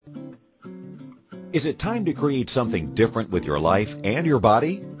Is it time to create something different with your life and your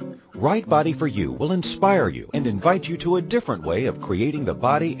body? Right Body for You will inspire you and invite you to a different way of creating the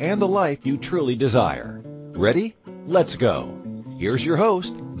body and the life you truly desire. Ready? Let's go. Here's your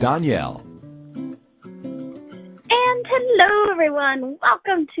host, Danielle. And hello, everyone.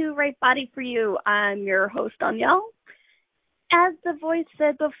 Welcome to Right Body for You. I'm your host, Danielle, as the voice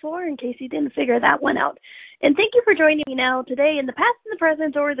said before, in case you didn't figure that one out. And thank you for joining me now today in the past, in the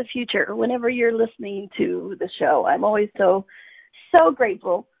present, or the future, whenever you're listening to the show. I'm always so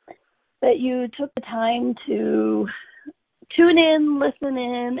grateful that you took the time to tune in, listen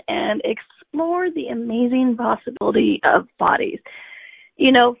in, and explore the amazing possibility of bodies.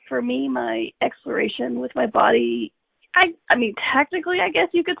 You know, for me, my exploration with my body, I mean, technically, I guess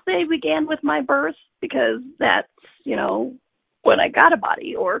you could say began with my birth, because that's, you know, when I got a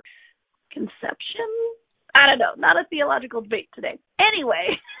body, or conception. I don't know, not a theological debate today.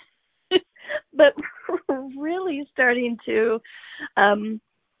 Anyway, but we're really starting to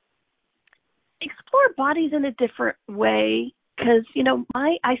explore bodies in a different way, because, you know,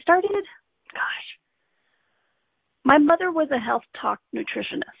 my mother was a health talk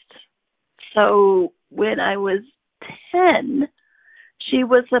nutritionist. So when I was 10, she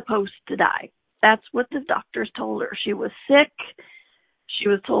was supposed to die. That's what the doctors told her. She was sick. She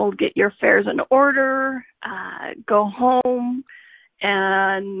was told, get your affairs in order, go home,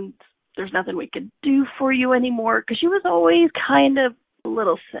 and there's nothing we could do for you anymore, because she was always kind of a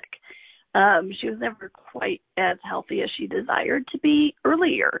little sick. She was never quite as healthy as she desired to be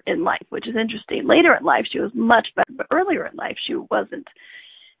earlier in life, which is interesting. Later in life, she was much better, but earlier in life, she wasn't.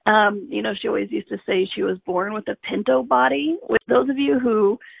 You know, she always used to say she was born with a Pinto body. With those of you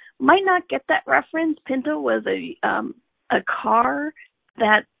who might not get that reference, Pinto was a car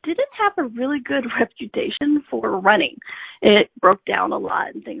that didn't have a really good reputation for running. It broke down a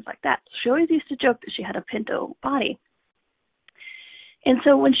lot and things like that. She always used to joke that she had a Pinto body. And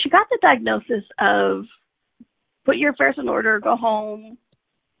so when she got the diagnosis of put your affairs in order, go home,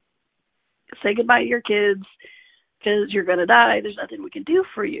 say goodbye to your kids, because you're going to die, there's nothing we can do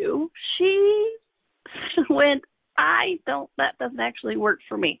for you, she went, that doesn't actually work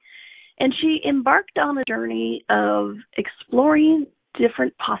for me. And she embarked on a journey of exploring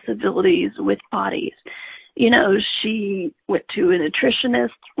different possibilities with bodies. You know, she went to a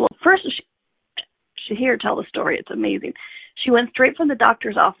nutritionist. Well, first, she hear her tell the story. It's amazing. She went straight from the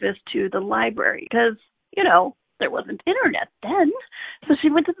doctor's office to the library because, you know, there wasn't internet then. So she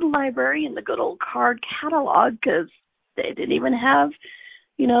went to the library in the good old card catalog, because they didn't even have,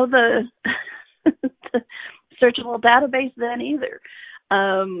 you know, the searchable database then either.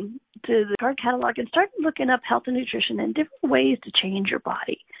 To the card catalog and started looking up health and nutrition and different ways to change your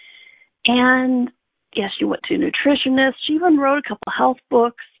body. And yes, she went to a nutritionist. She even wrote a couple health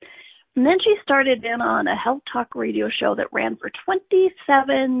books. And then she started in on a health talk radio show that ran for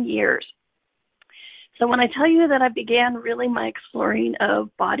 27 years. So when I tell you that I began really my exploring of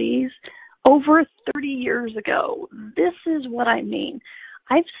bodies over 30 years ago, this is what I mean.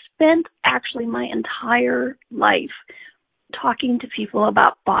 I've spent actually my entire life talking to people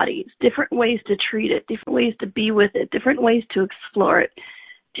about bodies, different ways to treat it, different ways to be with it, different ways to explore it,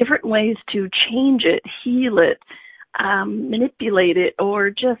 different ways to change it, heal it, manipulate it, or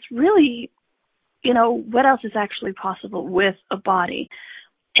just really, you know, what else is actually possible with a body.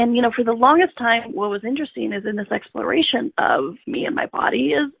 And, you know, for the longest time, what was interesting is in this exploration of me and my body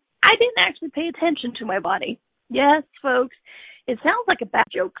is I didn't actually pay attention to my body. Yes, folks, it sounds like a bad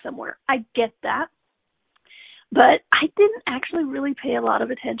joke somewhere. I get that. But I didn't actually really pay a lot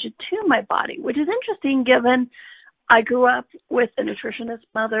of attention to my body, which is interesting given I grew up with a nutritionist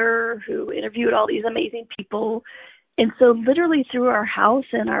mother who interviewed all these amazing people. And so literally through our house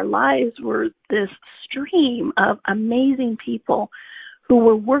and our lives were this stream of amazing people who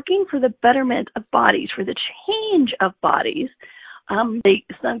were working for the betterment of bodies, for the change of bodies.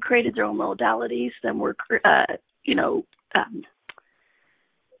 Some created their own modalities. Some were,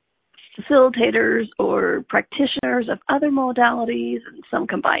 facilitators or practitioners of other modalities, and some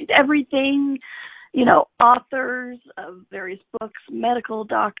combined everything, you know, authors of various books, medical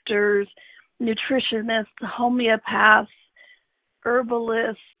doctors, nutritionists, homeopaths,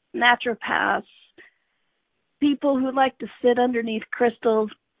 herbalists, naturopaths, people who like to sit underneath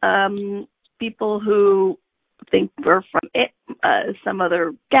crystals, people who think we're from some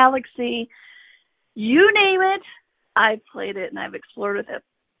other galaxy, you name it, I've played it and I've explored with it.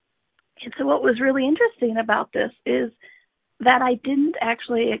 And so what was really interesting about this is that I didn't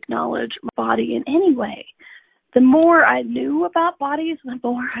actually acknowledge my body in any way. The more I knew about bodies, the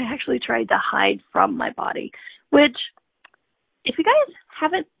more I actually tried to hide from my body, which, if you guys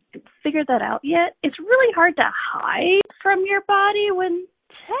haven't figured that out yet, it's really hard to hide from your body when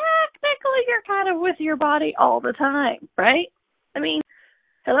technically you're kind of with your body all the time, right? I mean,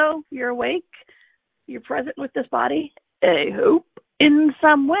 hello, you're awake, you're present with this body, I hope, in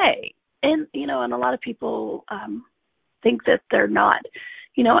some way. And, and a lot of people think that they're not.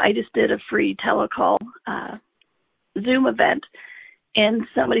 I just did a free telecall Zoom event, and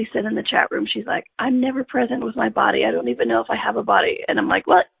somebody said in the chat room, she's like, I'm never present with my body. I don't even know if I have a body. And I'm like,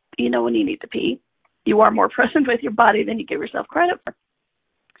 well, when you need to pee, you are more present with your body than you give yourself credit for.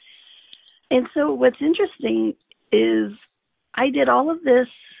 And so what's interesting is I did all of this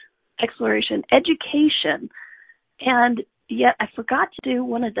exploration, education, and yet I forgot to do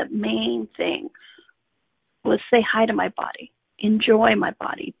one of the main things was say hi to my body, enjoy my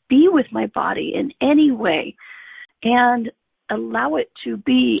body, be with my body in any way, and allow it to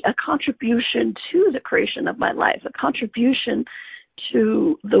be a contribution to the creation of my life, a contribution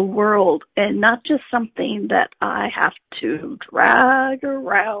to the world, and not just something that I have to drag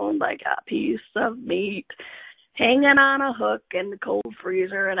around like a piece of meat hanging on a hook in the cold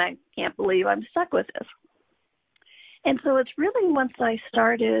freezer, and I can't believe I'm stuck with this. And so it's really once I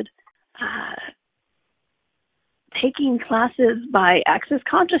started taking classes by Access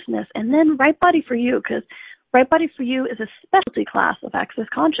Consciousness and then Right Body for You, because Right Body for You is a specialty class of Access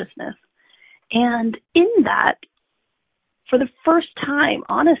Consciousness. And in that, for the first time,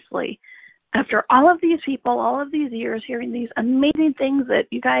 honestly, after all of these people, all of these years, hearing these amazing things that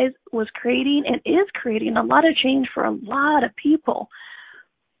you guys was creating and is creating a lot of change for a lot of people,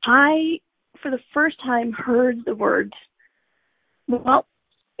 I, for the first time, heard the words, well,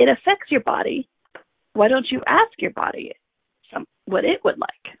 it affects your body. Why don't you ask your body what it would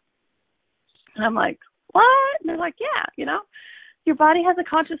like? And I'm like, what? And they're like, yeah, your body has a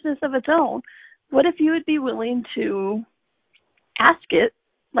consciousness of its own. What if you would be willing to ask it,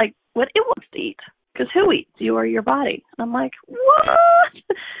 like, what it wants to eat? Because who eats, you or your body? And I'm like, what?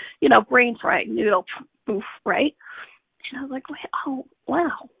 Brain frying, noodle, poof, right? And I was like, wait, oh,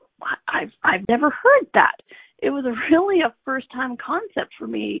 wow. I've never heard that. It was really a first-time concept for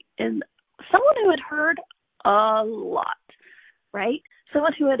me, and someone who had heard a lot, right?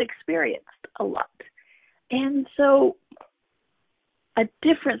 Someone who had experienced a lot. And so a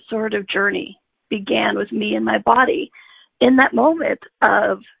different sort of journey began with me and my body in that moment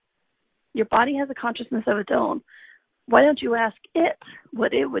of your body has a consciousness of its own. Why don't you ask it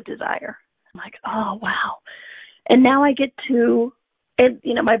what it would desire? I'm like, oh, wow. And now I get to, and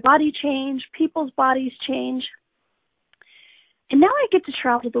my body changed, people's bodies change. And now I get to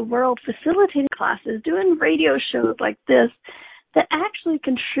travel the world facilitating classes, doing radio shows like this that actually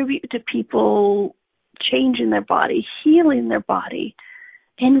contribute to people changing their body, healing their body,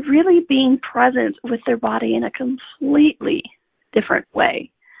 and really being present with their body in a completely different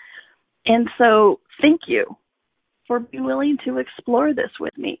way. And so thank you for being willing to explore this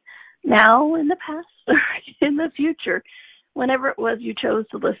with me now, in the past, or in the future, whenever it was you chose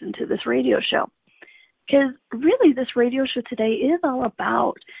to listen to this radio show. Because really this radio show today is all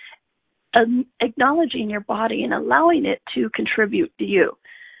about acknowledging your body and allowing it to contribute to you.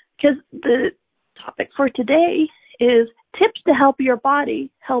 Because the topic for today is tips to help your body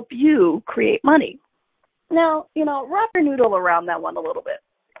help you create money. Now, wrap your noodle around that one a little bit.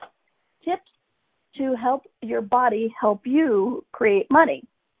 Tips to help your body help you create money.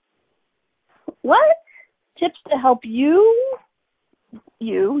 What? Tips to help you,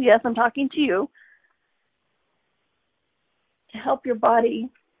 yes, I'm talking to you, to help your body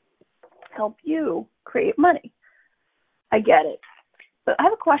help you create money. I get it. But I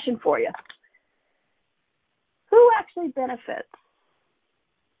have a question for you. Who actually benefits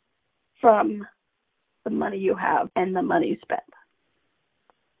from the money you have and the money you spend?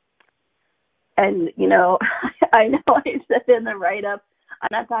 And, I know I said in the write-up, I'm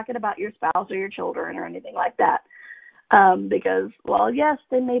not talking about your spouse or your children or anything like that. Because, well, yes,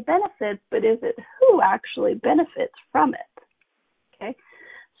 they may benefit, but is it who actually benefits from it? Okay?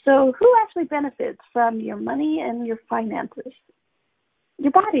 So who actually benefits from your money and your finances?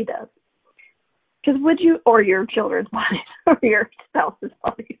 Your body does. Because or your children's bodies, or your spouse's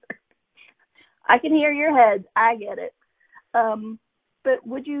bodies. I can hear your heads. I get it. But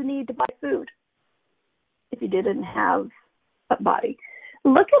would you need to buy food if you didn't have a body?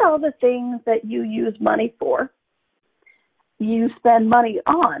 Look at all the things that you use money for, you spend money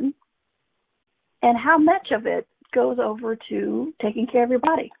on, and how much of it goes over to taking care of your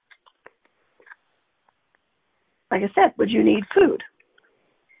body. Like I said, would you need food?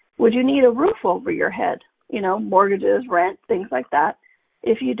 Would you need a roof over your head? Mortgages, rent, things like that,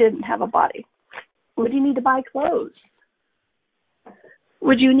 if you didn't have a body? Would you need to buy clothes?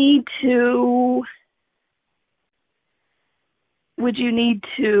 Would you need to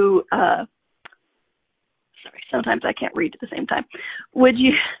sorry, sometimes I can't read at the same time. Would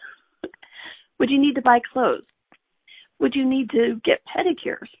you need to buy clothes? Would you need to get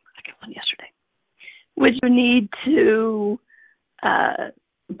pedicures? I got one yesterday. Would you need to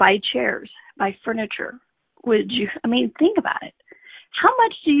buy chairs, buy furniture? Think about it.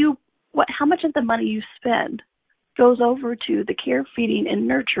 How much of the money you spend goes over to the care, feeding, and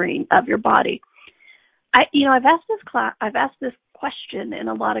nurturing of your body? I've asked this question in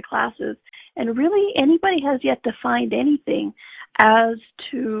a lot of classes, and really anybody has yet to find anything as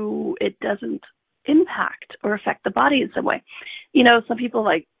to it doesn't impact or affect the body in some way. Some people are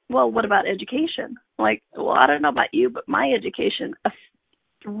like, well, what about education? Like, well, I don't know about you, but my education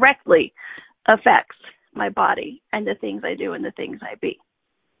directly affects my body and the things I do and the things I be.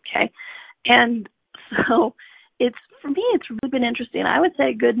 Okay? And so for me, it's really been interesting. I would say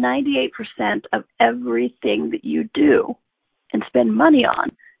a good 98% of everything that you do and spend money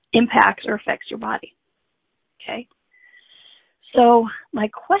on impacts or affects your body. Okay? So my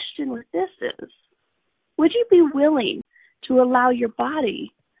question with this is, would you be willing to allow your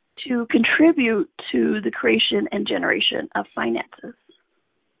body to contribute to the creation and generation of finances?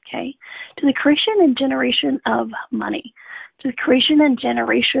 Okay? To the creation and generation of money, to the creation and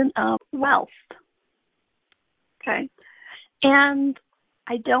generation of wealth. Okay? And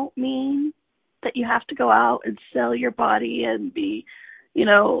I don't mean that you have to go out and sell your body and be,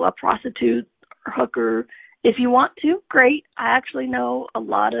 a prostitute or hooker. If you want to, great. I actually know a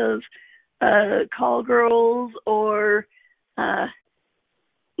lot of call girls or, I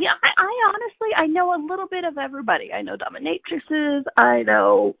know a little bit of everybody. I know dominatrixes. I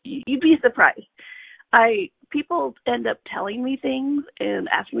know, you'd be surprised. People end up telling me things and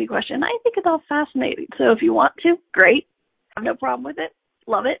asking me questions. I think it's all fascinating. So if you want to, great. I have no problem with it.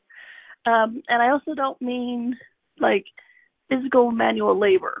 Love it. And I also don't mean like physical manual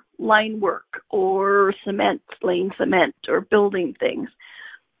labor, line work, or laying cement, or building things.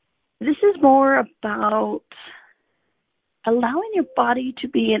 This is more about allowing your body to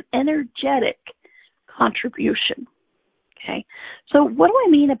be an energetic contribution. Okay? So what do I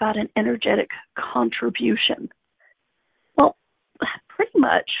mean about an energetic contribution? Well, pretty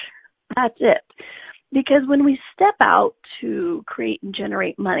much that's it. Because when we step out to create and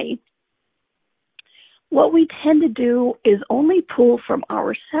generate money, what we tend to do is only pull from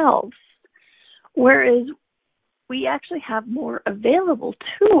ourselves, whereas we actually have more available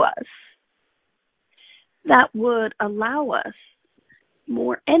to us that would allow us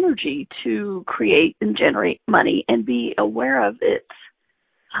more energy to create and generate money and be aware of it,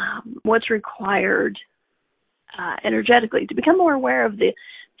 what's required energetically, to become more aware of the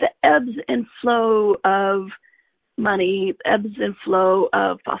ebbs and flow of money, ebbs and flow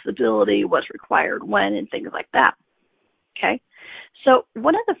of possibility, what's required when, and things like that. Okay? So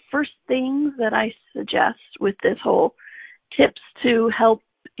one of the first things that I suggest with this whole tips to help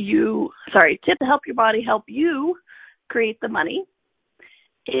your body help you create the money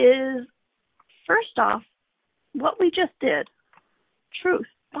is, first off, what we just did, truth,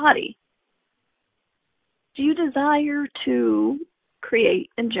 body. Do you desire to create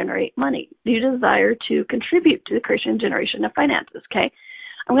and generate money? Do you desire to contribute to the creation and generation of finances? Okay.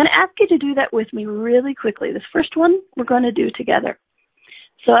 I'm going to ask you to do that with me really quickly. This first one we're going to do together.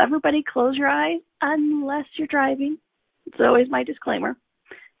 So everybody close your eyes unless you're driving. It's always my disclaimer.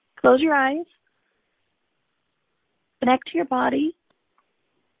 Close your eyes. Connect to your body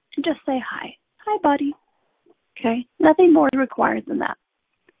and just say hi. Hi, buddy. Okay. Nothing more required than that.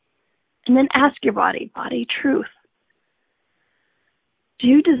 And then ask your body, truth. Do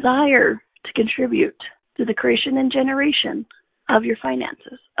you desire to contribute to the creation and generation of your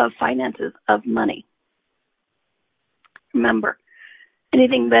finances, of money? Remember,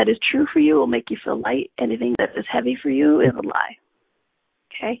 anything that is true for you will make you feel light. Anything that is heavy for you is a lie.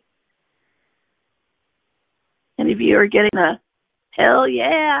 Okay? Any of you are getting a hell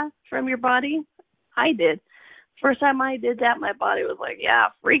yeah from your body? I did. First time I did that, my body was like, yeah,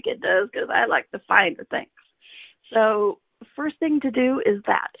 freak it does, because I like the finer things. So first thing to do is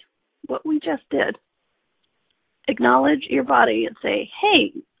that, what we just did. Acknowledge your body and say,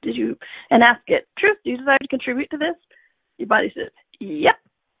 hey, and ask it, truth, do you desire to contribute to this? Your body says, yep.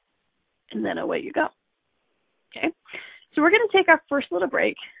 And then away you go. Okay? So we're going to take our first little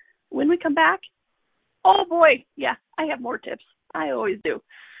break. When we come back, oh boy, yeah, I have more tips. I always do.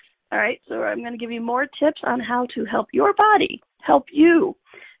 All right, so I'm going to give you more tips on how to help your body, help you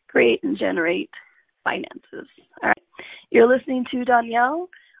create and generate finances. All right, you're listening to Danielle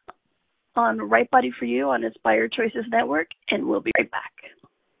on Right Body for You on Inspired Choices Network, and we'll be right back.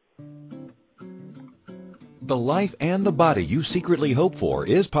 The life and the body you secretly hope for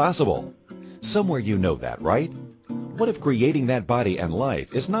is possible. Somewhere you know that, right? What if creating that body and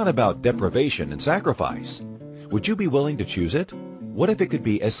life is not about deprivation and sacrifice? Would you be willing to choose it? What if it could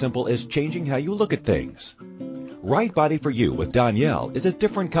be as simple as changing how you look at things? Right Body for You with Danielle is a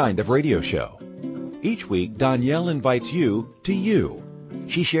different kind of radio show. Each week, Danielle invites you to you.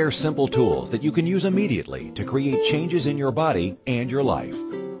 She shares simple tools that you can use immediately to create changes in your body and your life.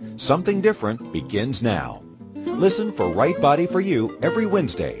 Something different begins now. Listen for Right Body for You every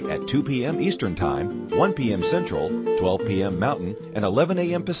Wednesday at 2 p.m. Eastern Time, 1 p.m. Central, 12 p.m. Mountain, and 11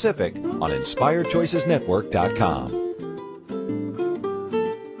 a.m. Pacific on InspiredChoicesNetwork.com.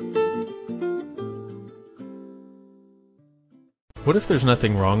 What if there's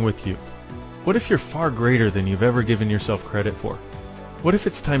nothing wrong with you? What if you're far greater than you've ever given yourself credit for? What if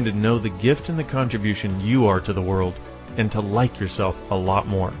it's time to know the gift and the contribution you are to the world and to like yourself a lot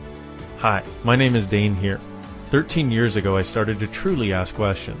more? Hi, my name is Dane here. 13 years ago, I started to truly ask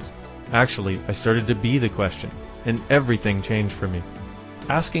questions. Actually, I started to be the question, and everything changed for me.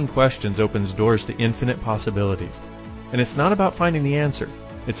 Asking questions opens doors to infinite possibilities. And it's not about finding the answer.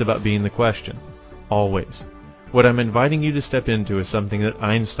 It's about being the question. Always. What I'm inviting you to step into is something that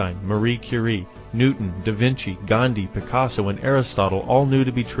Einstein, Marie Curie, Newton, Da Vinci, Gandhi, Picasso, and Aristotle all knew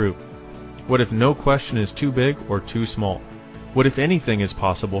to be true. What if no question is too big or too small? What if anything is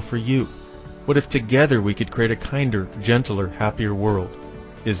possible for you? What if together we could create a kinder, gentler, happier world?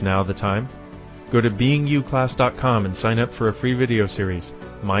 Is now the time? Go to beingyouclass.com and sign up for a free video series,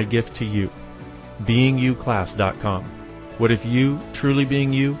 My Gift to You. beingyouclass.com. What if you, truly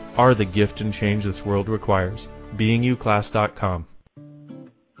being you, are the gift and change this world requires? beingyouclass.com.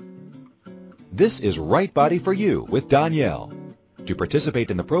 This is Right Body for You with Danielle. To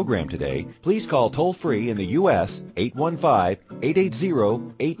participate in the program today, please call toll-free in the U.S.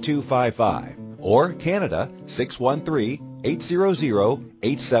 815-880-8255 or Canada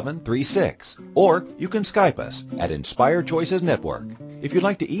 613-800-8736. Or you can Skype us at Inspired Choices Network. If you'd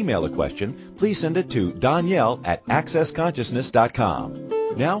like to email a question, please send it to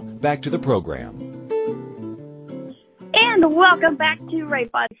Danielle@accessconsciousness.com. Now, back to the program. And welcome back to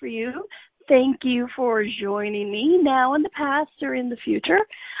Right Body for You. Thank you for joining me now in the past or in the future.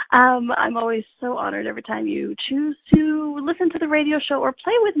 I'm always so honored every time you choose to listen to the radio show or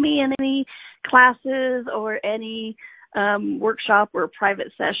play with me in any classes or any workshop or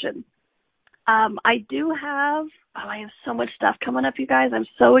private session. I have so much stuff coming up, you guys. I'm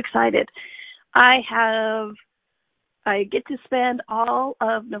so excited. I get to spend all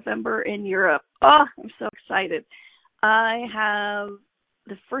of November in Europe. Oh, I'm so excited. I have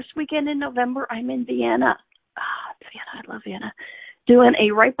the first weekend in November, I'm in Vienna. Vienna, I love Vienna. Doing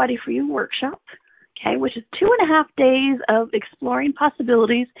a Right Body for You workshop, okay, which is 2.5 days of exploring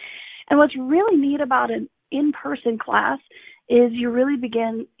possibilities. And what's really neat about an in-person class is you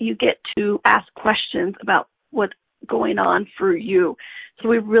get to ask questions about what's going on for you. So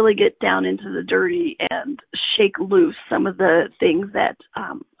we really get down into the dirty and shake loose some of the things that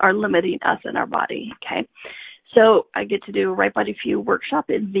are limiting us in our body, okay? So I get to do a Right Body for You workshop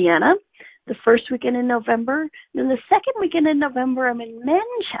in Vienna the first weekend in November. Then the second weekend in November, I'm in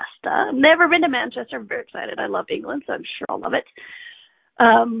Manchester. I've never been to Manchester. I'm very excited. I love England, so I'm sure I'll love it.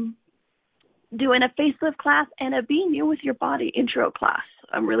 Doing a facelift class and a Being You with Your Body intro class.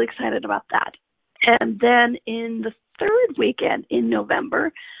 I'm really excited about that. And then in the third weekend in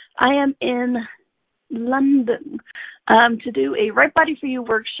November, I am in London to do a Right Body for You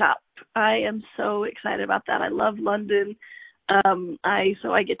workshop. I am so excited about that. I love London.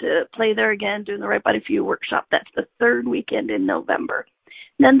 So I get to play there again doing the Right Body for You workshop. That's the third weekend in November.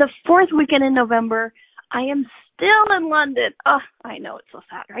 And then the fourth weekend in November, I am still in London. Oh, I know, it's so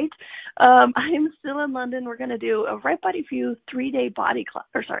sad, right? I am still in London. We're going to do a Right Body for You 3-day body class,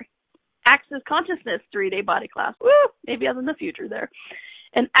 Access Consciousness 3-day body class. Woo! Maybe I'm in the future there.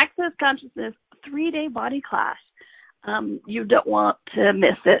 An Access Consciousness 3-day body class. You don't want to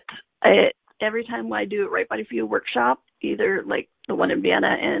miss it. Every time I do a Right Body for You workshop, either like the one in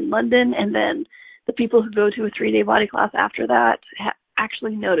Vienna and London, and then the people who go to a 3-day body class after that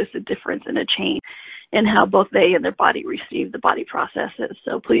actually notice a difference and a change in how both they and their body receive the body processes.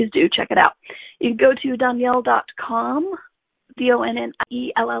 So please do check it out. You can go to Danielle.com,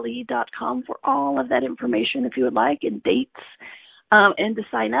 DONNIELLE.com for all of that information if you would like, and dates, and to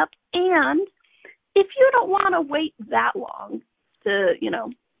sign up. And if you don't want to wait that long to,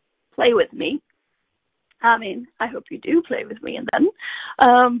 play with me, I hope you do play with me and then.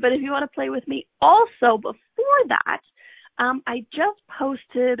 But if you want to play with me also before that, I just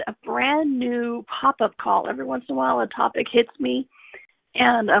posted a brand new pop-up call. Every once in a while, a topic hits me,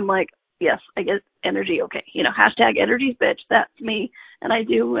 and I'm like, yes, I get energy. Okay, hashtag energy's bitch. That's me. And I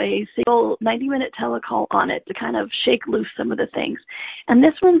do a single 90-minute telecall on it to kind of shake loose some of the things. And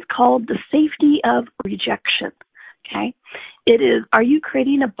this one's called The Safety of Rejection. Okay? It is, are you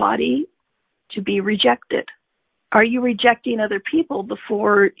creating a body to be rejected? Are you rejecting other people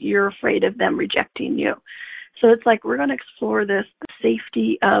before you're afraid of them rejecting you? So it's like we're going to explore this, the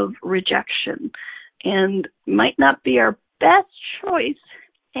safety of rejection. And might not be our best choice.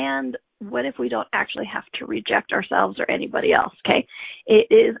 And what if we don't actually have to reject ourselves or anybody else, okay? It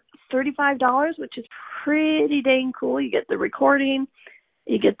is $35, which is pretty dang cool. You get the recording.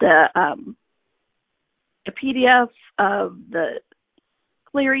 You get the PDF of the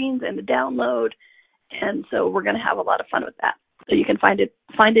clearings and the download. And so we're going to have a lot of fun with that. So you can find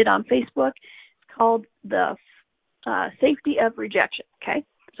it on Facebook. It's called The Safety of Rejection, okay?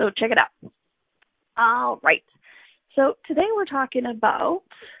 So check it out. All right. So today we're talking about,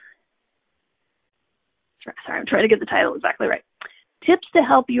 sorry, I'm trying to get the title exactly right. Tips to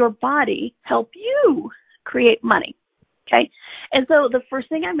help your body help you create money, okay? And so the first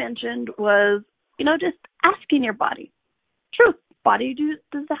thing I mentioned was, just asking your body. Truth, body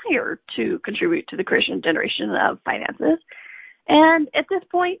desire to contribute to the Christian generation of finances. And at this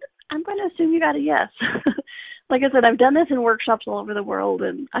point, I'm going to assume you got a yes. Like I said, I've done this in workshops all over the world,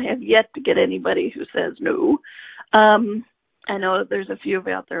 and I have yet to get anybody who says no. I know there's a few of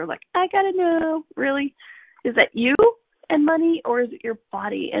you out there like, I got to know, really? Is that you and money, or is it your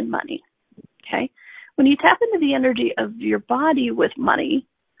body and money? Okay? When you tap into the energy of your body with money,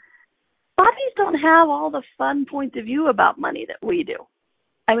 bodies don't have all the fun points of view about money that we do.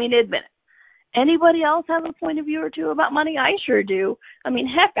 I mean, admit it. Anybody else have a point of view or two about money? I sure do. I mean,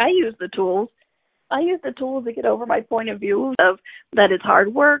 heck, I use the tools. I use the tools to get over my point of view of that it's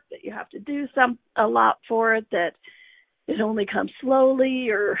hard work, that you have to do a lot for it, that it only comes slowly,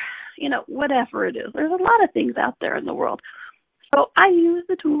 or, whatever it is. There's a lot of things out there in the world. So I use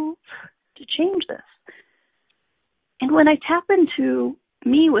the tools to change this. And when I tap into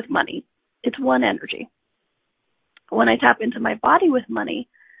me with money, it's one energy. When I tap into my body with money,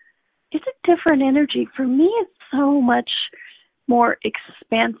 it's a different energy. For me, it's so much more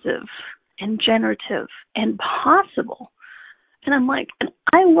expansive and generative and possible. And I'm like, and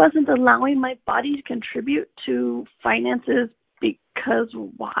I wasn't allowing my body to contribute to finances because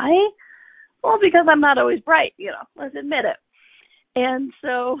why? Well, because I'm not always bright, let's admit it. And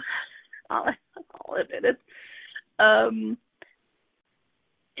so I'll admit it. And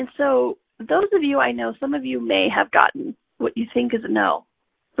so those of you I know, some of you may have gotten what you think is a no,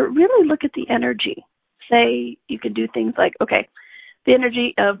 but really look at the energy. Say you could do things like, okay, the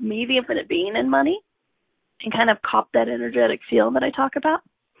energy of me, the infinite being, and money, and kind of cop that energetic feel that I talk about.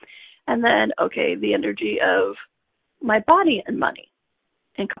 And then, okay, the energy of my body and money,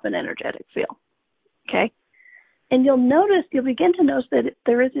 and cop an energetic feel. Okay? And you'll begin to notice that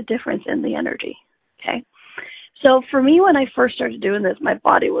there is a difference in the energy. Okay? So for me, when I first started doing this, my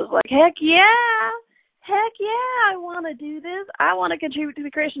body was like, heck yeah, I want to do this. I want to contribute to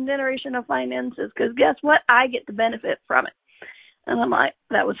the Christian generation of finances, because guess what? I get the benefit from it. And I'm like,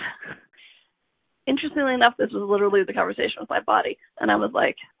 that was, interestingly enough, this was literally the conversation with my body. And I was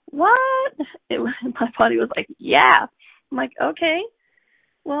like, what? My body was like, yeah. I'm like, okay,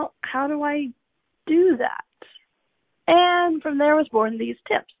 well, how do I do that? And from there was born these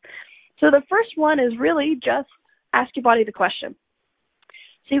tips. So the first one is really just ask your body the question.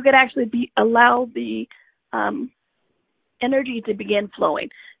 So you could actually allow the energy to begin flowing.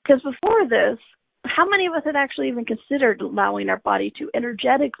 Because before this, how many of us had actually even considered allowing our body to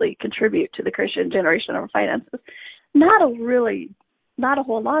energetically contribute to the Christian generation of our finances? Not a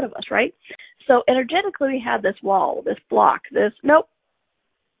whole lot of us, right? So energetically, we had this wall, this block, this, nope,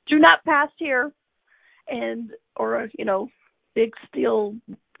 do not pass here, or big steel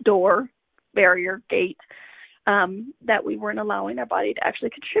door, barrier, gate, that we weren't allowing our body to actually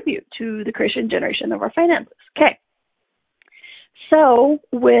contribute to the Christian generation of our finances. Okay. So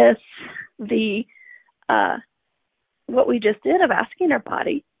with the what we just did of asking our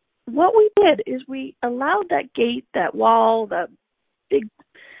body, what we did is we allowed that gate, that wall, the big,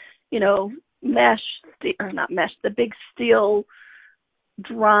 the big steel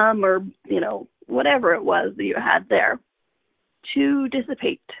drum, or, whatever it was that you had there, to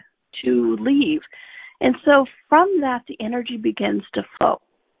dissipate, to leave. And so from that, the energy begins to flow.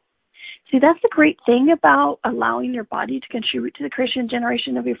 See, that's the great thing about allowing your body to contribute to the Christian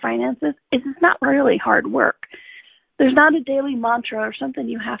generation of your finances, is it's not really hard work. There's not a daily mantra or something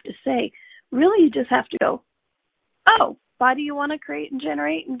you have to say. Really, you just have to go, oh, body you want to create and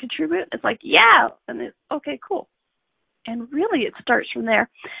generate and contribute? It's like, yeah. And it's, okay, cool. And really it starts from there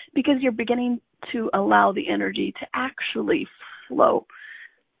because you're beginning to allow the energy to actually flow.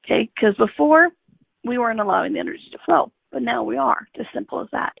 Okay, because before we weren't allowing the energy to flow, but now we are. It's as simple as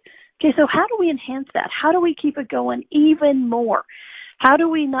that. Okay, so how do we enhance that? How do we keep it going even more? How do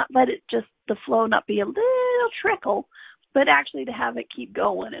we not let it just, the flow not be a little trickle, but actually to have it keep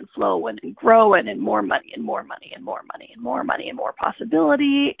going and flowing and growing and more money and more money and more money and more money and more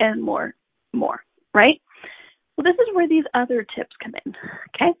possibility and more, right? Well, this is where these other tips come in,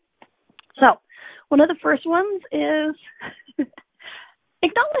 okay? So one of the first ones is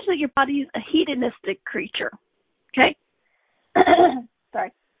acknowledge that your body is a hedonistic creature, okay?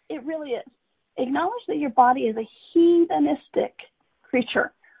 Sorry, it really is. Acknowledge that your body is a hedonistic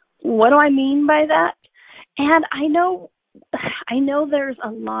creature. What do I mean by that? And I know there's a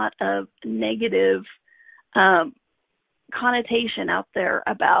lot of negative connotation out there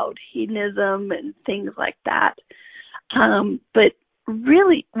about hedonism and things like that. But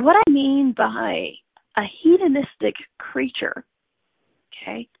really, what I mean by a hedonistic creature,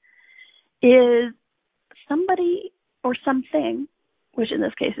 okay, is somebody or something, which in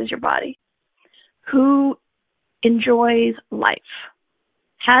this case is your body, who enjoys life,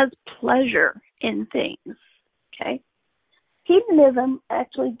 has pleasure in things, okay? Hedonism,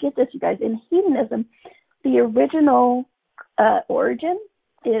 actually, get this, you guys, in hedonism, the original origin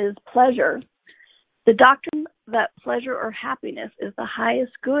is pleasure. The doctrine that pleasure or happiness is the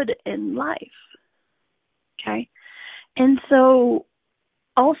highest good in life, okay? And so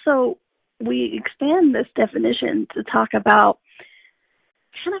also we expand this definition to talk about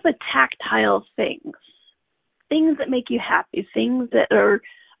kind of a tactile things that make you happy, things that are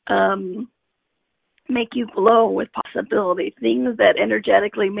make you glow with possibility, things that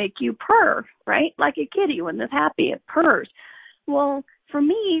energetically make you purr, right? Like a kitty when it's happy, it purrs. Well, for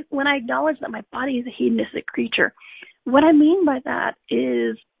me, when I acknowledge that my body is a hedonistic creature, what I mean by that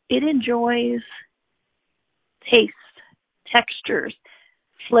is it enjoys taste, textures,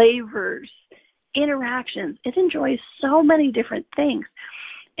 flavors, interactions. It enjoys so many different things.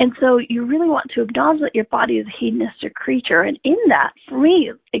 And so you really want to acknowledge that your body is a hedonistic creature. And in that, for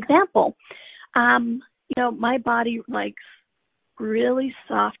me, example, my body likes really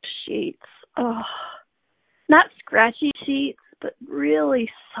soft sheets. Oh, not scratchy sheets, but really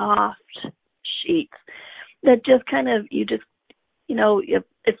soft sheets that just kind of, it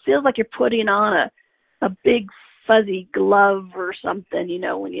feels like you're putting on a big fuzzy glove or something,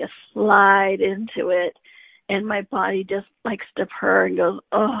 when you slide into it. And my body just likes to purr and goes,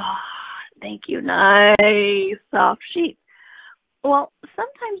 oh, thank you, nice soft sheets. Well,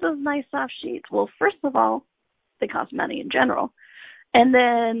 sometimes those nice soft sheets, well, first of all, they cost money in general. And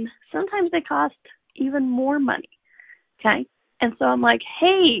then sometimes they cost even more money, okay? And so I'm like,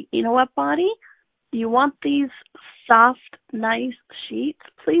 hey, you know what, body? You want these soft, nice sheets?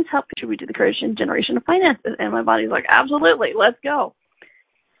 Please help contribute to the creation and generation of finances. And my body's like, absolutely, let's go.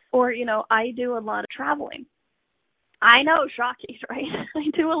 Or, I do a lot of traveling. I know, shocking, right? I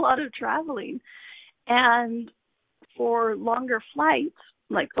do a lot of traveling. And for longer flights,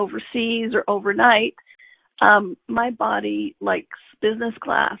 like overseas or overnight, my body likes business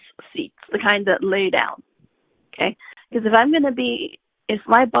class seats, the kind that lay down, okay? Because if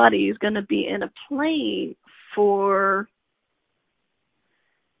my body is going to be in a plane for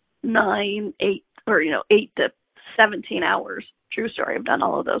 8 to 17 hours, true story, I've done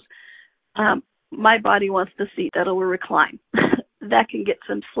all of those, my body wants the seat that'll recline, that can get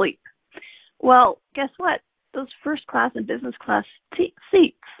some sleep. Well, guess what? Those first class and business class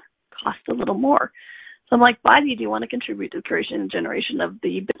seats cost a little more. So I'm like, body, do you want to contribute to the creation and generation of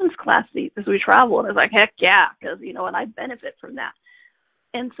the business class seat as we travel? And it's like, heck yeah, because, and I benefit from that.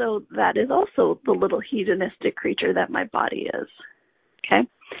 And so that is also the little hedonistic creature that my body is, okay?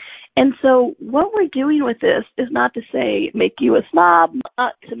 And so what we're doing with this is not to say make you a snob,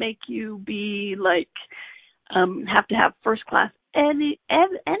 not to make you be like have to have first class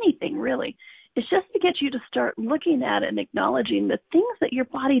anything really. It's just to get you to start looking at and acknowledging the things that your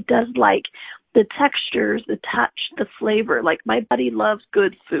body does like, the textures, the touch, the flavor. Like my body loves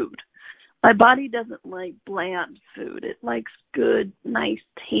good food. My body doesn't like bland food. It likes good, nice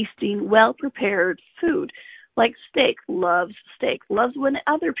tasting, well-prepared food. Like steak, loves when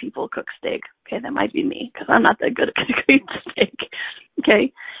other people cook steak. Okay, that might be me because I'm not that good at cooking steak.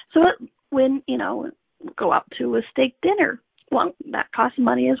 Okay, so when, go out to a steak dinner, well, that costs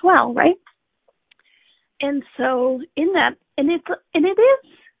money as well, right? And so in that, and it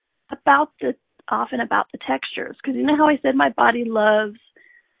is often about the textures, because you know how I said my body loves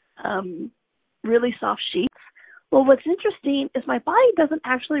really soft sheets? Well, Well, what's interesting is my body doesn't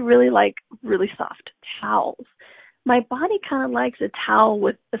actually really like really soft towels. My body kind of likes a towel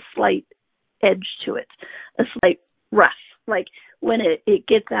with a slight edge to it, a slight rough. Like when it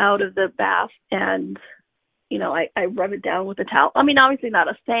gets out of the bath and, you know, I rub it down with a towel. I mean, obviously not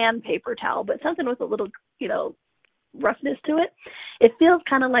a sandpaper towel, but something with a little, you know, roughness to it. It feels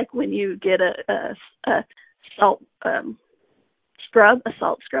kind of like when you get a salt scrub, a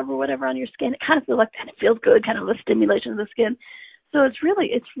salt scrub or whatever on your skin. It kind of feels like that. It feels good, kind of a stimulation of the skin. So it's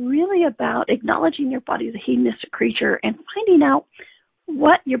really about acknowledging your body as a hedonistic creature and finding out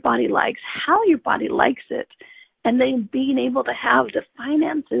what your body likes, how your body likes it, and then being able to have the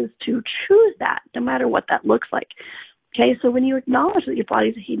finances to choose that, no matter what that looks like. Okay, so when you acknowledge that your body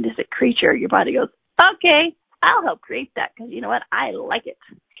is a hedonistic creature, your body goes, okay, I'll help create that because you know what? I like it.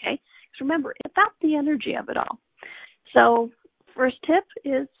 Okay, so remember, it's about the energy of it all. So first tip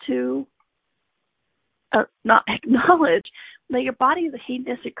is to not acknowledge that your body is a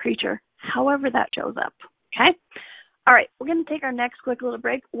hedonistic creature, however that shows up. Okay? All right, we're going to take our next quick little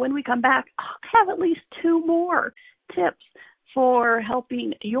break. When we come back, I'll have at least 2 more tips for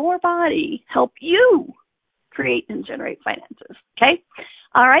helping your body help you create and generate finances. Okay?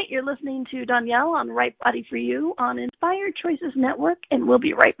 All right, you're listening to Danielle on Right Body for You on Inspired Choices Network, and we'll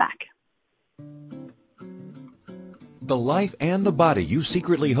be right back. The life and the body you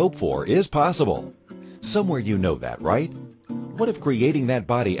secretly hope for is possible. Somewhere you know that, right? What if creating that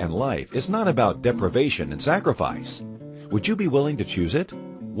body and life is not about deprivation and sacrifice? Would you be willing to choose it?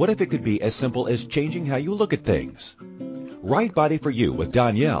 What if it could be as simple as changing how you look at things? Right Body for You with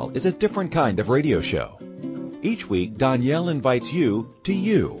Danielle is a different kind of radio show. Each week, Danielle invites you to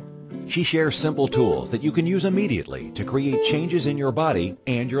you. She shares simple tools that you can use immediately to create changes in your body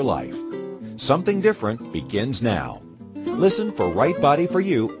and your life. Something different begins now. Listen for Right Body for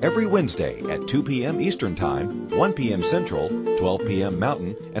You every Wednesday at 2 p.m. Eastern Time, 1 p.m. Central, 12 p.m.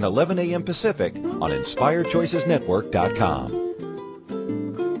 Mountain, and 11 a.m. Pacific on InspiredChoicesNetwork.com.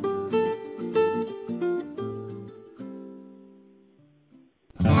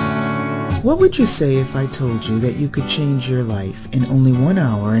 What would you say if I told you that you could change your life in only 1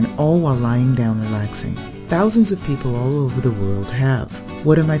 hour and all while lying down relaxing? Thousands of people all over the world have.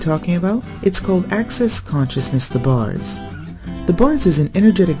 What am I talking about? It's called Access Consciousness, the bars. The bars is an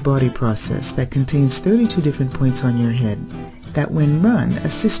energetic body process that contains 32 different points on your head that when run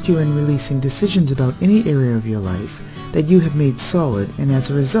assist you in releasing decisions about any area of your life that you have made solid and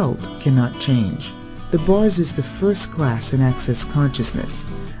as a result cannot change. The bars is the first class in Access Consciousness,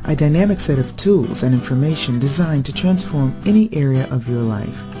 a dynamic set of tools and information designed to transform any area of your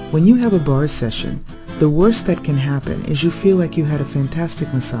life. When you have a bars session, the worst that can happen is you feel like you had a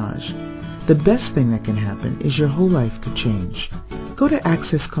fantastic massage. The best thing that can happen is your whole life could change. Go to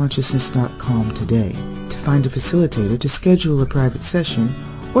accessconsciousness.com today to find a facilitator to schedule a private session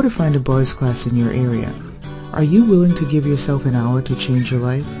or to find a bars class in your area. Are you willing to give yourself an hour to change your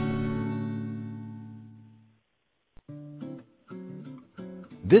life?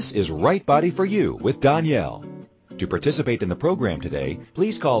 This is Right Body for You with Danielle. To participate in the program today,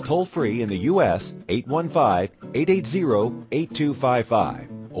 please call toll-free in the U.S. 815-880-8255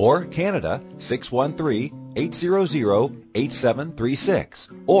 or Canada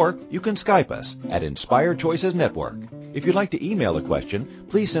 613-800-8736. Or you can Skype us at Inspired Choices Network. If you'd like to email a question,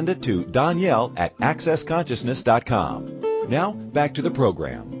 please send it to Danielle@accessconsciousness.com. Now, back to the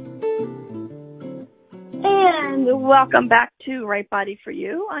program. And welcome back to Right Body for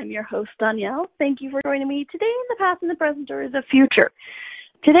You. I'm your host, Danielle. Thank you for joining me today in the past and the present or the future.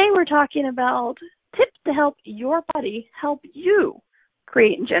 Today we're talking about tips to help your body help you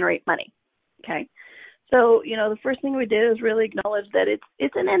create and generate money. Okay? So, the first thing we did is really acknowledge that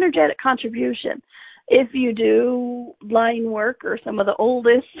it's an energetic contribution. If you do line work or some of the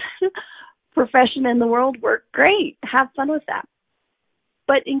oldest profession in the world work, great. Have fun with that.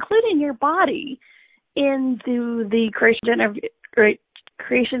 But including your body into the creation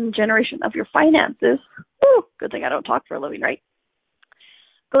generation of your finances, good thing I don't talk for a living, right?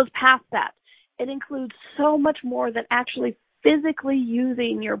 Goes past that. It includes so much more than actually physically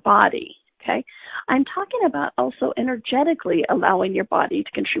using your body, okay? I'm talking about also energetically allowing your body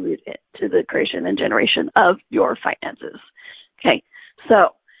to contribute to the creation and generation of your finances, okay?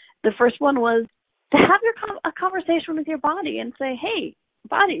 So the first one was to have a conversation with your body and say, hey,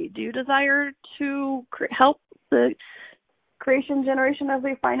 body, do you desire to help the creation generation of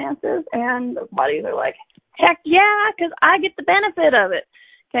your finances? And the bodies are like, heck yeah, because I get the benefit of it.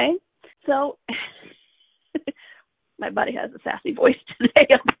 Okay, so my body has a sassy voice today,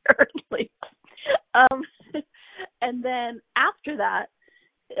 apparently. And then after that,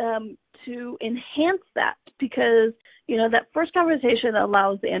 to enhance that, because conversation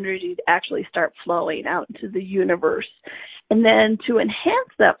allows the energy to actually start flowing out into the universe. And then to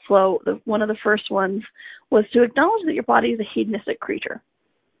enhance that flow, one of the first ones was to acknowledge that your body is a hedonistic creature.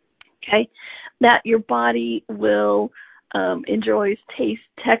 Okay? That your body will enjoys taste,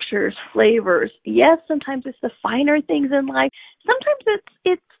 textures, flavors. Yes, sometimes it's the finer things in life. Sometimes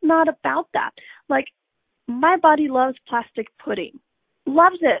it's not about that. Like, my body loves plastic pudding.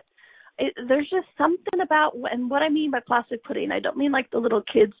 Loves it. There's just something about, and what I mean by plastic pudding, I don't mean like the little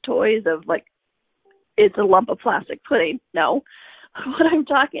kids' toys of like, it's a lump of plastic pudding. No. What I'm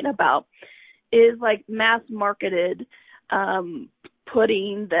talking about is like mass-marketed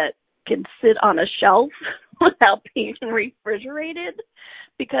pudding that can sit on a shelf without being refrigerated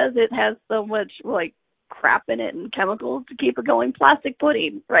because it has so much like crap in it and chemicals to keep it going. Plastic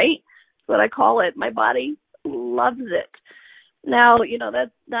pudding, right? That's what I call it. My body loves it. Now,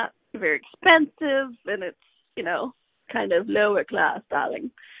 that's not very expensive and it's, kind of lower class,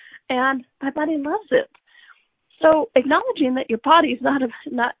 darling. And my body loves it. So acknowledging that your body is not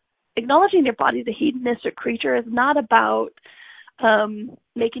acknowledging your body as a hedonistic creature is not about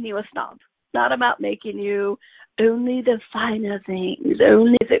making you a snob. Not about making you only the finer things.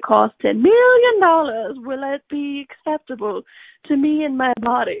 Only if it costs $10 million will it be acceptable to me and my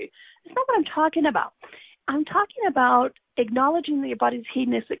body. It's not what I'm talking about. I'm talking about acknowledging that your body's a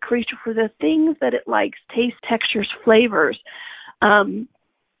hedonistic creature for the things that it likes, taste, textures, flavors,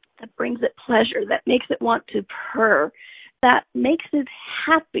 that brings it pleasure, that makes it want to purr, that makes it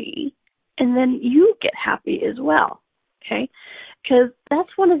happy, and then you get happy as well, okay? Because that's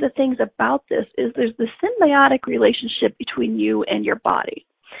one of the things about this is there's the symbiotic relationship between you and your body.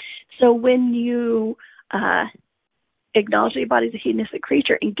 So when you acknowledge that your body's a hedonistic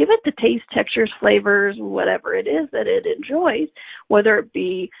creature and give it the taste, textures, flavors, whatever it is that it enjoys, whether it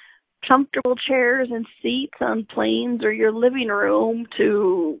be comfortable chairs and seats on planes or your living room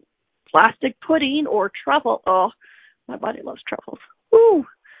to plastic pudding or truffle. Oh, my body loves truffles. Woo!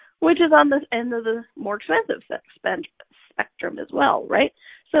 Which is on the end of the more expensive spectrum as well, right?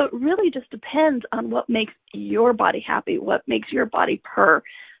 So it really just depends on what makes your body happy, what makes your body purr,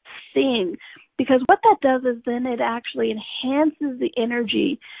 sing. Because what that does is then it actually enhances the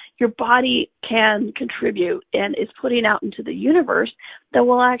energy your body can contribute and is putting out into the universe that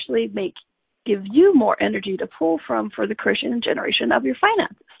will actually give you more energy to pull from for the creation and generation of your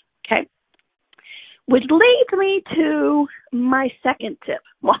finances. Okay? Which leads me to my second tip.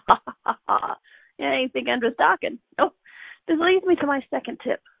 Yeah, you think I'm just talking. Nope. This leads me to my second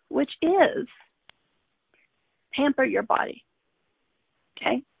tip, which is pamper your body.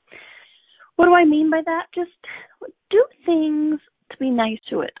 Okay? What do I mean by that? Just do things to be nice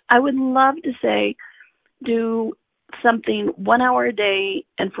to it. I would love to say do something 1 hour a day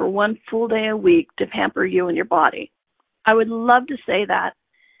and for one full day a week to pamper you and your body. I would love to say that.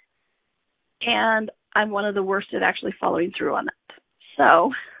 And I'm one of the worst at actually following through on that.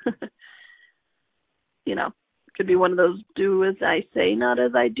 So, could be one of those do as I say, not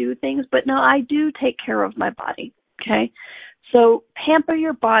as I do things. But no, I do take care of my body, okay? So pamper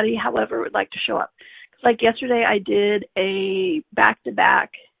your body however it would like to show up. Like yesterday, I did a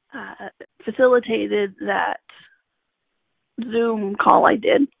back-to-back, facilitated that Zoom call I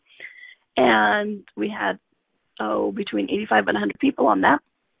did. And we had, between 85 and 100 people on that.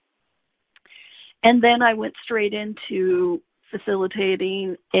 And then I went straight into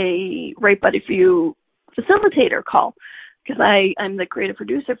facilitating a Right Body For You facilitator call because I'm the creative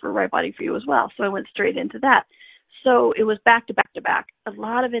producer for Right Body For You as well. So I went straight into that. So it was back to back to back, a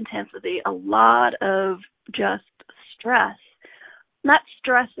lot of intensity, a lot of just stress. Not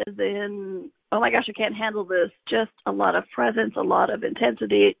stress as in, oh my gosh, I can't handle this, just a lot of presence, a lot of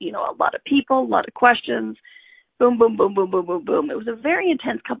intensity, a lot of people, a lot of questions, boom, boom, boom, boom, boom, boom, boom. It was a very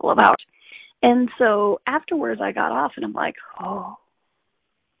intense couple of hours. And so afterwards I got off and I'm like,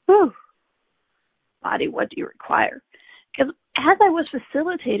 whew, body, what do you require? Because as I was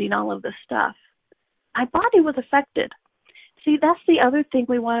facilitating all of this stuff, my body was affected. See, that's the other thing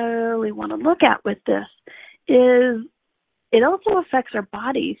we really want to look at with this is it also affects our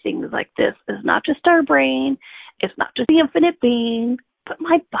body. Things like this is not just our brain. It's not just the infinite being. But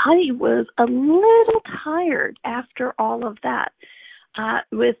my body was a little tired after all of that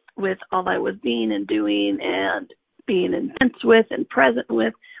with all I was being and doing and being intense with and present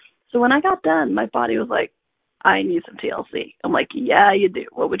with. So when I got done, my body was like, I need some TLC. I'm like, yeah, you do.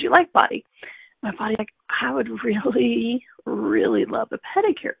 What would you like, body? My body, like, I would really, really love a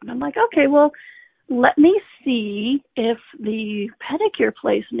pedicure. And I'm like, okay, well, let me see if the pedicure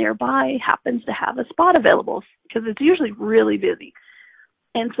place nearby happens to have a spot available because it's usually really busy.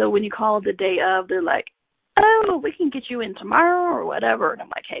 And so when you call the day of, they're like, oh, we can get you in tomorrow or whatever. And I'm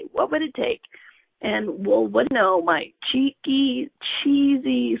like, hey, what would it take? And well, what no, my cheeky,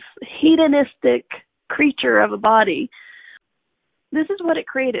 cheesy, hedonistic creature of a body, this is what it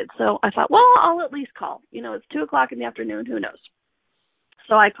created. So I thought, well, I'll at least call. It's 2 o'clock in the afternoon. Who knows?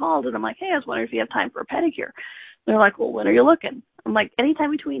 So I called and I'm like, hey, I was wondering if you have time for a pedicure. They're like, well, when are you looking? I'm like,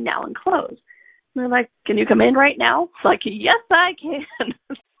 anytime between now and close. And they're like, can you come in right now? It's like, yes, I can.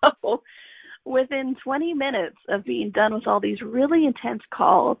 So within 20 minutes of being done with all these really intense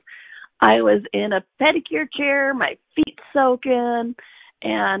calls, I was in a pedicure chair, my feet soaking,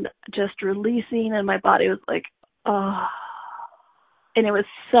 and just releasing, and my body was like, oh. And it was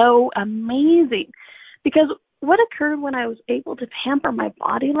so amazing because what occurred when I was able to pamper my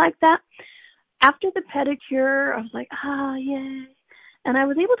body like that, after the pedicure, I was like, yay. And I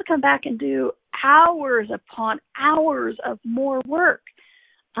was able to come back and do hours upon hours of more work,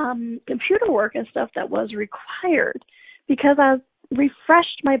 computer work and stuff that was required because I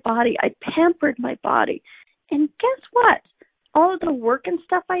refreshed my body. I pampered my body. And guess what? All of the work and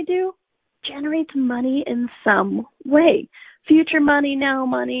stuff I do generates money in some way. Future money, now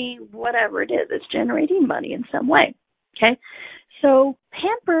money, whatever it is, it's generating money in some way. Okay? So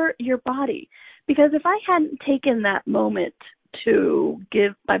pamper your body. Because if I hadn't taken that moment to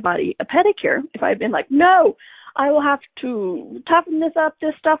give my body a pedicure, if I had been like, no, I will have to toughen this up,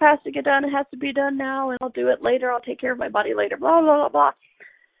 this stuff has to get done, it has to be done now, and I'll do it later, I'll take care of my body later, blah, blah, blah, blah.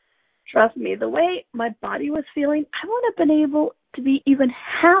 Trust me, the way my body was feeling, I wouldn't have been able to be even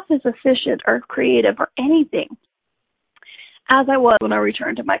half as efficient or creative or anything as I was when I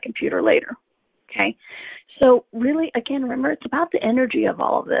returned to my computer later. Okay? So really, again, remember, it's about the energy of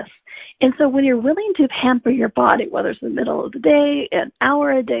all of this. And so when you're willing to pamper your body, whether it's in the middle of the day, an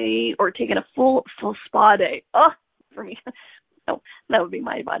hour a day, or taking a full spa day, for me, no, that would be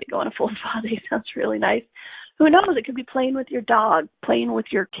my body going a full spa day. Sounds really nice. Who knows? It could be playing with your dog, playing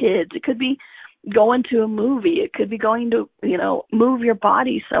with your kids. It could be going to a movie. It could be going to, move your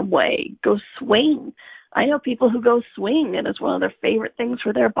body some way, go swing. I know people who go swing, and it's one of their favorite things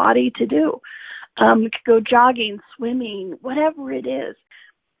for their body to do. You could go jogging, swimming, whatever it is.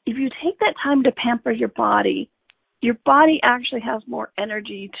 If you take that time to pamper your body actually has more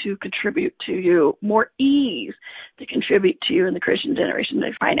energy to contribute to you, more ease to contribute to you in the Christian generation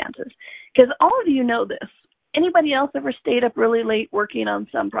of finances. Because all of you know this. Anybody else ever stayed up really late working on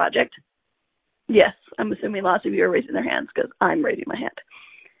some project? Yes, I'm assuming lots of you are raising their hands because I'm raising my hand.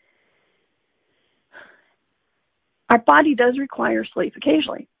 Our body does require sleep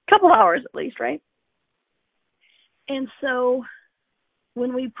occasionally, a couple hours at least, right? And so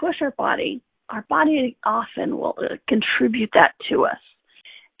when we push our body often will contribute that to us.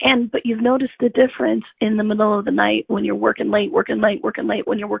 But you've noticed the difference in the middle of the night when you're working late,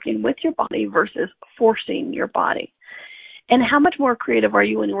 when you're working with your body versus forcing your body. And how much more creative are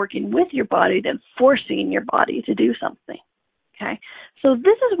you when you're working with your body than forcing your body to do something? Okay, so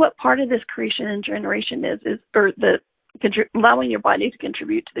this is what part of this creation and generation is allowing your body to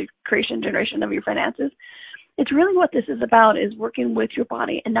contribute to the creation generation of your finances. It's really what this is about, is working with your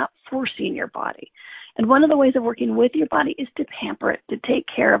body and not forcing your body. And one of the ways of working with your body is to pamper it, to take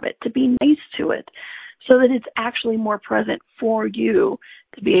care of it, to be nice to it, so that it's actually more present for you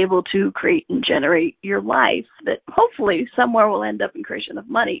to be able to create and generate your life that hopefully somewhere will end up in creation of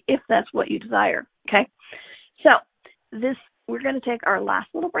money if that's what you desire. Okay? So we're going to take our last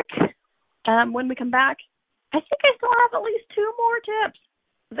little break. When we come back, I think I still have at least 2 more tips.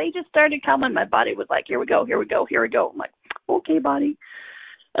 They just started coming. My body was like, here we go. I'm like, okay, body.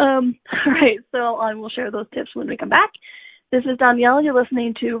 All right, so I will share those tips when we come back. This is Danielle. You're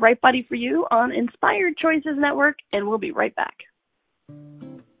listening to Right Body for You on Inspired Choices Network, and we'll be right back.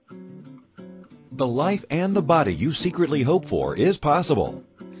 The life and the body you secretly hope for is possible.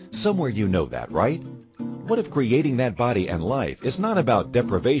 Somewhere you know that, right? What if creating that body and life is not about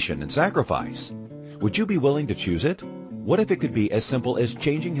deprivation and sacrifice? Would you be willing to choose it? What if it could be as simple as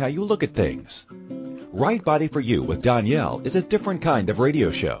changing how you look at things? Right Body for You with Danielle is a different kind of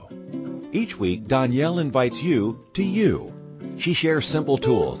radio show. Each week, Danielle invites you to you. She shares simple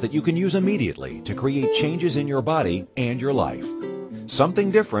tools that you can use immediately to create changes in your body and your life.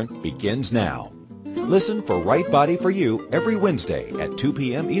 Something different begins now. Listen for Right Body for You every Wednesday at 2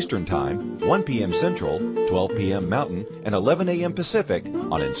 p.m. Eastern Time, 1 p.m. Central, 12 p.m. Mountain, and 11 a.m. Pacific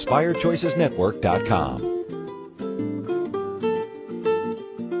on InspiredChoicesNetwork.com.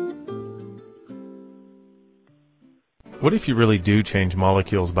 What if you really do change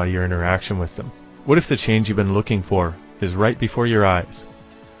molecules by your interaction with them? What if the change you've been looking for is right before your eyes?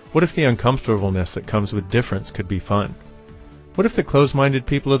 What if the uncomfortableness that comes with difference could be fun? What if the closed-minded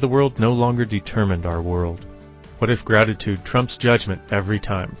people of the world no longer determined our world? What if gratitude trumps judgment every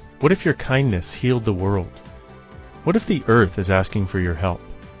time? What if your kindness healed the world? What if the earth is asking for your help?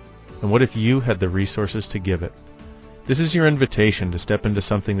 And what if you had the resources to give it? This is your invitation to step into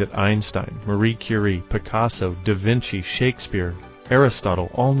something that Einstein, Marie Curie, Picasso, Da Vinci, Shakespeare, Aristotle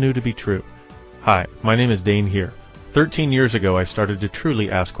all knew to be true. Hi, my name is Dane here. 13 years ago I started to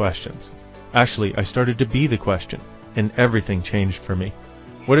truly ask questions. Actually, I started to be the question, and everything changed for me.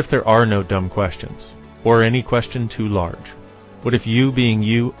 What if there are no dumb questions? Or any question too large? What if you being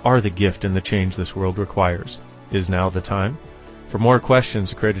you are the gift and the change this world requires? Is now the time? For more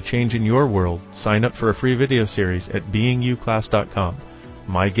questions to create a change in your world, sign up for a free video series at beingyouclass.com.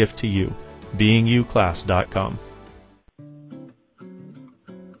 My gift to you, beingyouclass.com.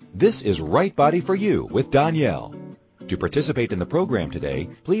 This is Right Body for You with Danielle. To participate in the program today,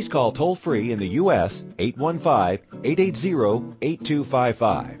 please call toll-free in the U.S.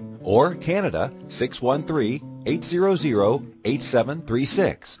 815-880-8255 or Canada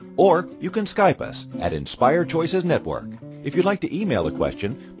 613-800-8736. Or you can Skype us at Inspired Choices Network. If you'd like to email a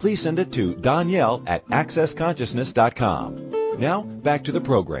question, please send it to Danielle@accessconsciousness.com. Now, back to the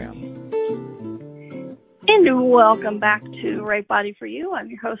program. And welcome back to Right Body for You. I'm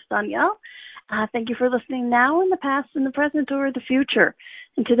your host, Danielle. Thank you for listening now, in the past, in the present, or the future.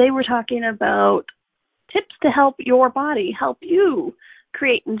 And today we're talking about tips to help your body, help you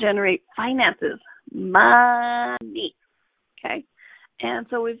create and generate finances, money. Okay? And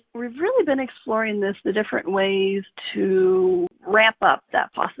so we've really been exploring the different ways to ramp up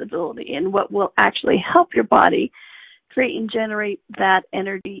that possibility and what will actually help your body create and generate that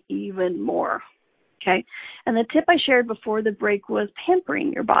energy even more. Okay? And the tip I shared before the break was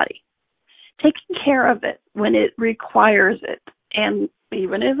pampering your body. Taking care of it when it requires it. And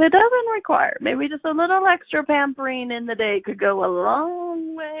even if it doesn't require, maybe just a little extra pampering in the day could go a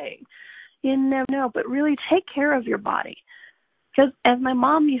long way. You never know, but really take care of your body. Because as my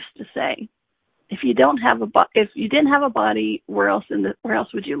mom used to say, if you didn't have a body, where else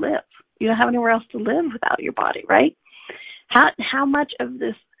would you live? You don't have anywhere else to live without your body, right? How much of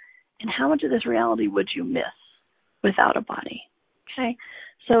this reality would you miss without a body? Okay?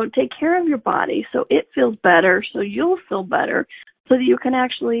 So take care of your body so it feels better, so you'll feel better, so that you can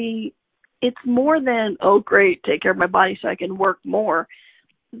actually, it's more than, oh great, take care of my body so I can work more.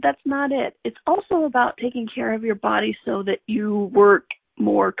 That's not it. It's also about taking care of your body so that you work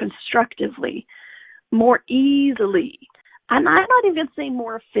more constructively, more easily. And I'm not even saying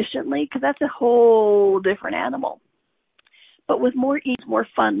more efficiently, because that's a whole different animal. But with more ease, more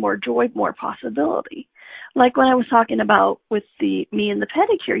fun, more joy, more possibility. Like when I was talking about with me and the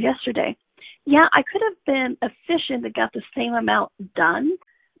pedicure yesterday. Yeah, I could have been efficient and got the same amount done,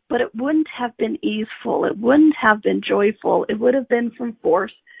 but it wouldn't have been easeful. It wouldn't have been joyful. It would have been from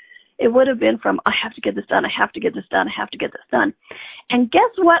force. It would have been from, I have to get this done, I have to get this done, I have to get this done. And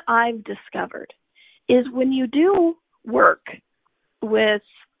guess what I've discovered is when you do work with,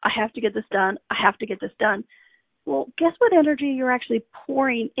 I have to get this done, I have to get this done, well, guess what energy you're actually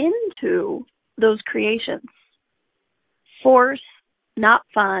pouring into those creations? Force, not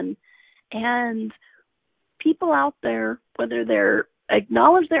fun. And people out there, whether they're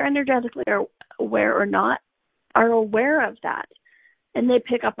acknowledge they're energetically aware or not, are aware of that. And they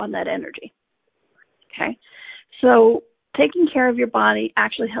pick up on that energy. Okay? So taking care of your body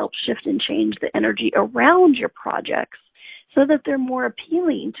actually helps shift and change the energy around your projects so that they're more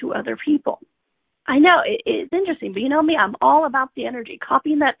appealing to other people. I know, it's interesting, but you know me, I'm all about the energy,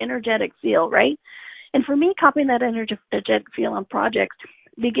 copying that energetic feel, right? And for me, copying that energetic feel on projects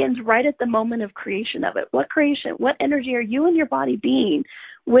begins right at the moment of creation of it. What energy are you and your body being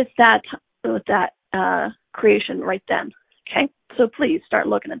with that creation right then? Okay, so please start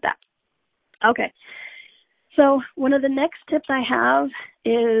looking at that. Okay, so one of the next tips I have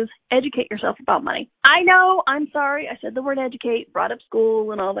is educate yourself about money. I know, I'm sorry, I said the word educate, brought up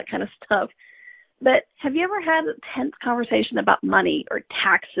school and all that kind of stuff. But have you ever had a tense conversation about money or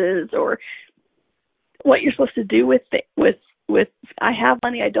taxes or what you're supposed to do with I have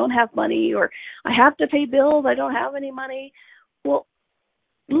money, I don't have money, or I have to pay bills, I don't have any money? Well,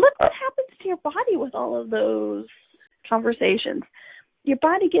 look what happens to your body with all of those conversations. Your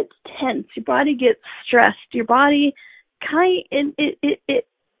body gets tense, your body gets stressed, your body it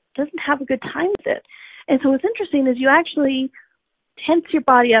doesn't have a good time with it. And so what's interesting is you actually tense your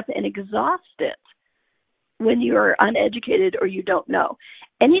body up and exhaust it when you're uneducated or you don't know.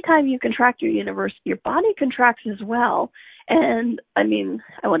 Anytime you contract your universe, your body contracts as well. And I mean,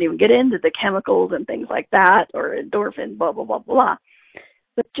 I won't even get into the chemicals and things like that or endorphin, blah, blah, blah, blah.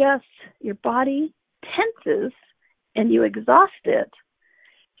 But just your body tenses and you exhaust it.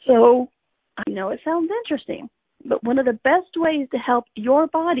 So I know it sounds interesting, but one of the best ways to help your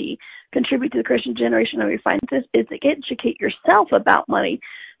body contribute to the Christian generation of your finances is to educate yourself about money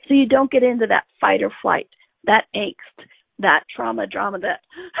so you don't get into that fight or flight, that angst, that trauma, drama, that,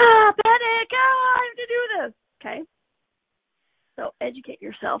 panic, I have to do this, okay? So educate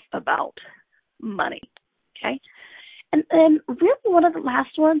yourself about money, okay? And then really one of the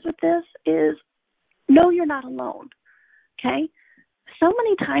last ones with this is know you're not alone, okay? So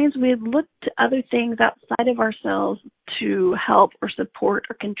many times we've looked to other things outside of ourselves to help or support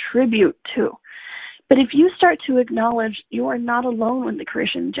or contribute to. But if you start to acknowledge you are not alone in the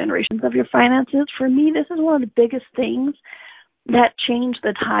Christian generations of your finances, for me, this is one of the biggest things that changed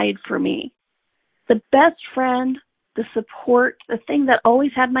the tide for me. The best friend, the support, the thing that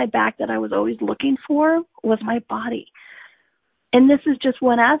always had my back that I was always looking for was my body. And this is just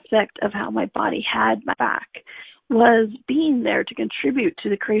one aspect of how my body had my back, was being there to contribute to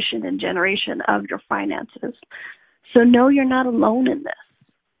the creation and generation of your finances. So know you're not alone in this.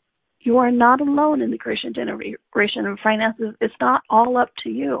 You are not alone in the creation generation of finances. It's not all up to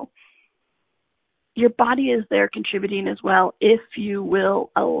you. Your body is there contributing as well if you will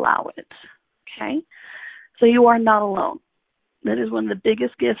allow it. Okay? So you are not alone. That is one of the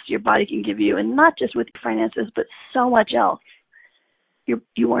biggest gifts your body can give you, and not just with your finances, but so much else.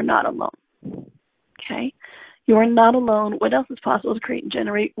 You are not alone. Okay? You are not alone. What else is possible to create and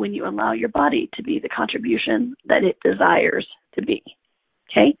generate when you allow your body to be the contribution that it desires to be?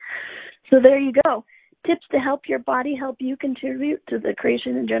 Okay? So there you go. Tips to help your body help you contribute to the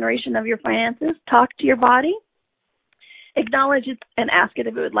creation and generation of your finances. Talk to your body. Acknowledge it and ask it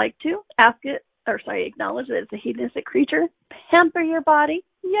if it would like to. Acknowledge that it's a hedonistic creature. Pamper your body.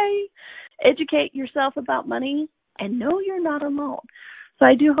 Yay. Educate yourself about money and know you're not alone. So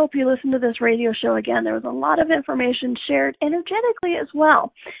I do hope you listen to this radio show again. There was a lot of information shared energetically as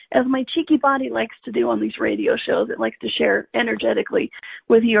well, as my cheeky body likes to do on these radio shows. It likes to share energetically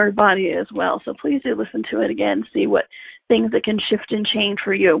with your body as well. So please do listen to it again, see what things that can shift and change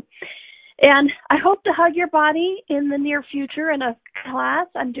for you. And I hope to hug your body in the near future in a class.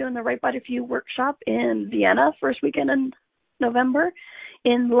 I'm doing the Right Body for You workshop in Vienna, first weekend in November,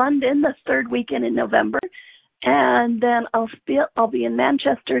 in London, the third weekend in November. And then I'll be in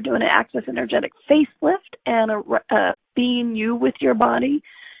Manchester doing an Access Energetic Facelift and a Being You with Your Body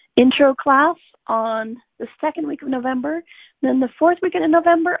intro class on the second week of November. Then the fourth weekend in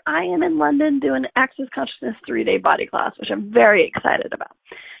November, I am in London doing an Access Consciousness 3-day body class, which I'm very excited about.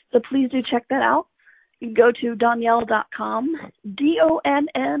 So please do check that out. You can go to Donielle.com,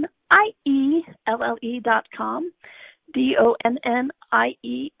 DONNIELLE.com.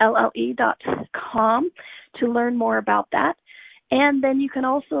 DONNIELLE.com to learn more about that. And then you can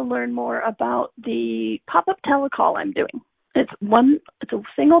also learn more about the pop-up telecall I'm doing. It's a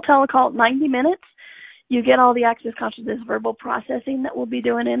single telecall, 90 minutes. You get all the Access Consciousness verbal processing that we'll be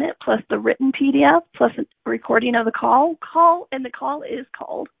doing in it, plus the written PDF, plus a recording of the call. And the call is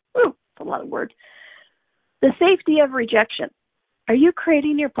called, it's a lot of words, The Safety of Rejection. Are you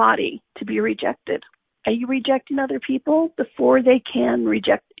creating your body to be rejected? Are you rejecting other people before they can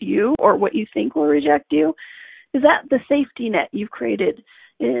reject you or what you think will reject you? Is that the safety net you've created?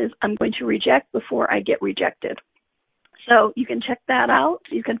 Is I'm going to reject before I get rejected. So you can check that out.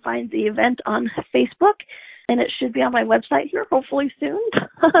 You can find the event on Facebook, and it should be on my website here hopefully soon,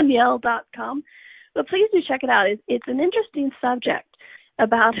 Donielle.com. But please do check it out. It's an interesting subject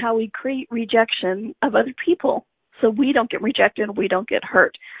about how we create rejection of other people so we don't get rejected and we don't get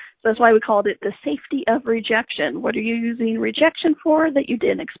hurt. So that's why we called it The Safety of Rejection. What are you using rejection for that you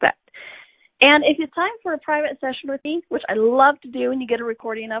didn't expect? And if it's time for a private session with me, which I love to do and you get a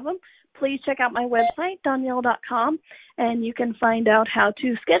recording of them, please check out my website, Donielle.com, and you can find out how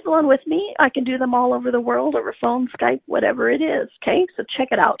to schedule one with me. I can do them all over the world, over phone, Skype, whatever it is, okay? So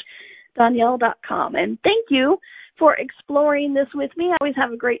check it out, Donielle.com. And thank you for exploring this with me. I always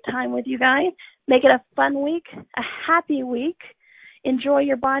have a great time with you guys. Make it a fun week, a happy week. Enjoy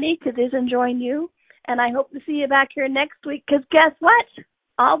your body because it's enjoying you. And I hope to see you back here next week because guess what?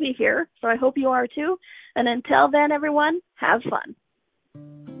 I'll be here. So I hope you are too. And until then, everyone, have fun.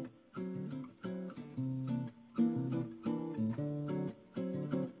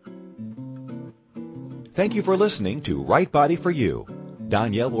 Thank you for listening to Right Body for You.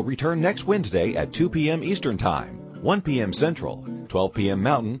 Donielle will return next Wednesday at 2 p.m. Eastern Time, 1 p.m. Central, 12 p.m.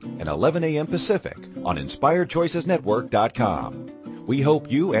 Mountain, and 11 a.m. Pacific on InspiredChoicesNetwork.com. We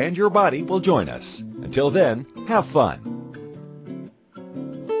hope you and your body will join us. Until then, have fun.